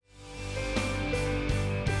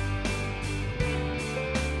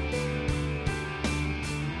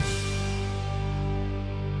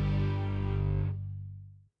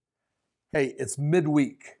Hey, it's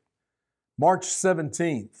midweek, March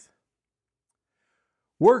 17th.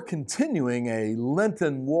 We're continuing a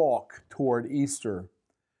Lenten walk toward Easter,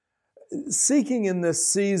 seeking in this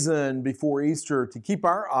season before Easter to keep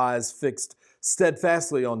our eyes fixed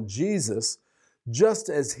steadfastly on Jesus, just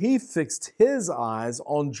as he fixed his eyes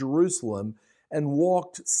on Jerusalem and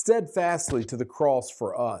walked steadfastly to the cross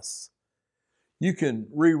for us. You can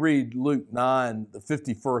reread Luke 9, the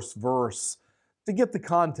 51st verse, to get the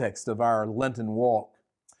context of our Lenten walk.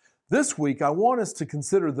 This week, I want us to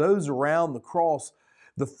consider those around the cross,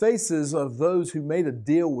 the faces of those who made a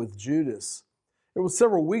deal with Judas. It was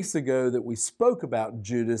several weeks ago that we spoke about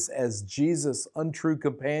Judas as Jesus' untrue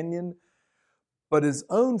companion, but his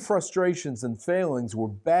own frustrations and failings were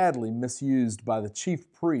badly misused by the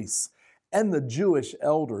chief priests and the Jewish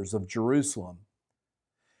elders of Jerusalem.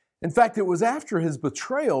 In fact, it was after his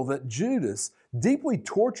betrayal that Judas, deeply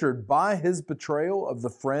tortured by his betrayal of the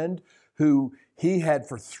friend who he had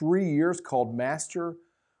for 3 years called Master,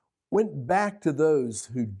 went back to those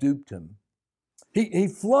who duped him. He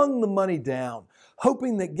flung the money down,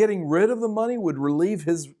 hoping that getting rid of the money would relieve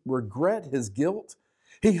his regret, his guilt.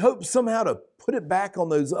 He hoped somehow to put it back on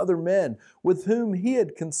those other men with whom he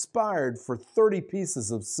had conspired for 30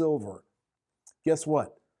 pieces of silver. Guess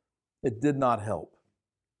what? It did not help.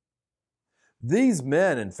 These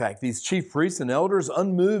men, in fact, these chief priests and elders,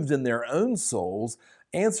 unmoved in their own souls,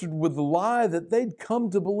 answered with the lie that they'd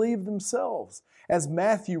come to believe themselves, as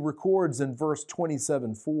Matthew records in verse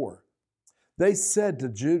 27:4. They said to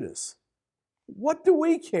Judas, "What do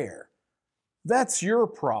we care? That's your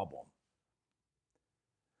problem."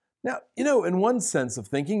 Now, in one sense of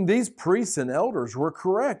thinking, these priests and elders were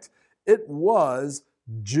correct. It was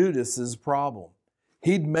Judas's problem.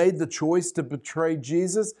 He'd made the choice to betray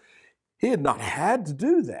Jesus. He had not had to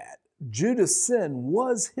do that. Judas' sin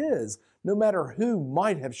was his, no matter who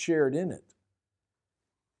might have shared in it.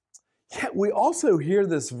 Yet we also hear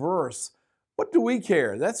this verse, "What do we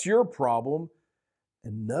care? That's your problem."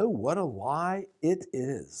 And know what a lie it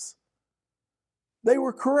is. They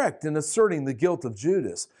were correct in asserting the guilt of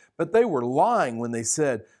Judas, but they were lying when they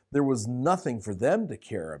said there was nothing for them to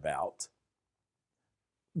care about.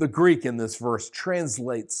 The Greek in this verse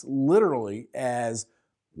translates literally as,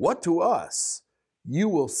 "What to us? You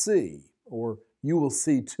will see," or "you will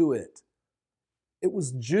see to it." It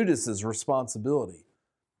was Judas's responsibility,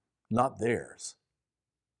 not theirs.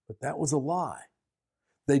 But that was a lie.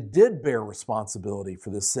 They did bear responsibility for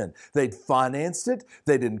this sin. They'd financed it.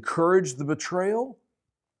 They'd encouraged the betrayal.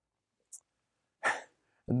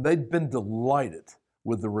 And they'd been delighted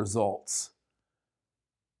with the results.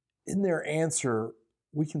 In their answer,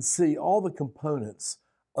 we can see all the components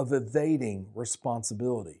of evading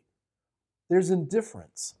responsibility. There's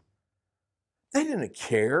indifference. They didn't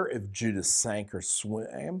care if Judas sank or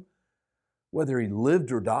swam, whether he lived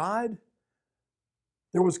or died.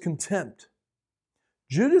 There was contempt.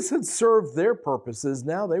 Judas had served their purposes.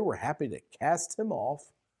 Now they were happy to cast him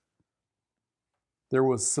off. There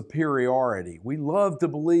was superiority. We love to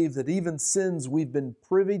believe that even sins we've been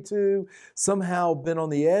privy to, somehow been on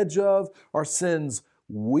the edge of, are sins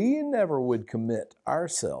we never would commit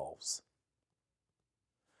ourselves.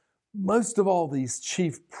 Most of all, these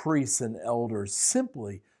chief priests and elders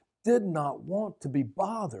simply did not want to be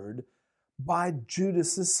bothered by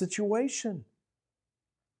Judas's situation.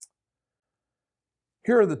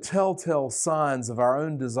 Here are the telltale signs of our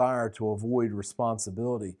own desire to avoid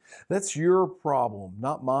responsibility. That's your problem,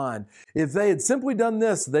 not mine. If they had simply done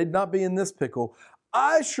this, they'd not be in this pickle.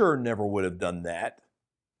 I sure never would have done that.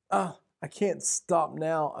 I can't stop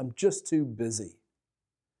now. I'm just too busy.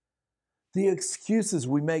 The excuses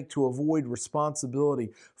we make to avoid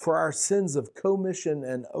responsibility for our sins of commission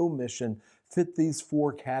and omission fit these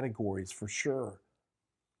 4 categories for sure.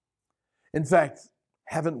 In fact,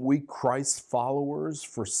 haven't we Christ's followers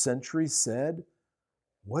for centuries said,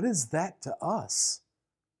 "What is that to us?"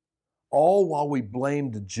 All while we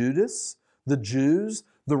blamed Judas, the Jews,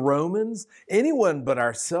 the Romans, anyone but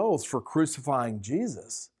ourselves for crucifying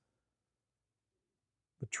Jesus.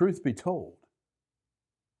 But truth be told,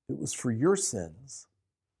 it was for your sins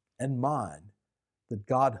and mine that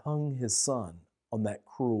God hung his Son on that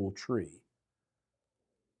cruel tree.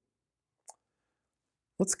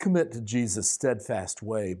 Let's commit to Jesus' steadfast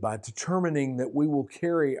way by determining that we will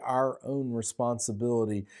carry our own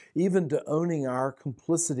responsibility, even to owning our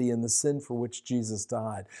complicity in the sin for which Jesus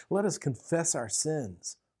died. Let us confess our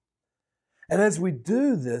sins. And as we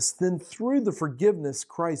do this, then through the forgiveness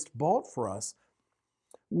Christ bought for us,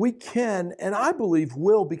 we can, and I believe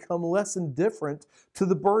will, become less indifferent to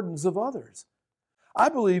the burdens of others. I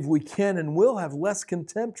believe we can and will have less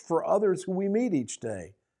contempt for others who we meet each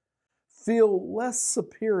day. feel less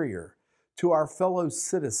superior to our fellow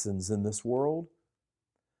citizens in this world.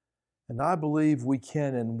 And I believe we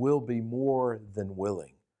can and will be more than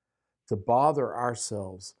willing to bother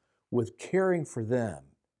ourselves with caring for them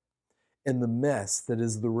in the mess that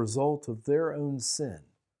is the result of their own sin,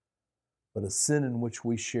 but a sin in which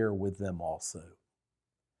we share with them also.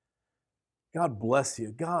 God bless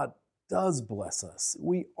you. God does bless us.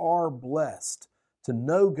 We are blessed to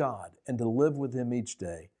know God and to live with Him each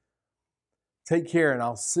day. Take care, and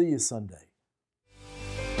I'll see you Sunday.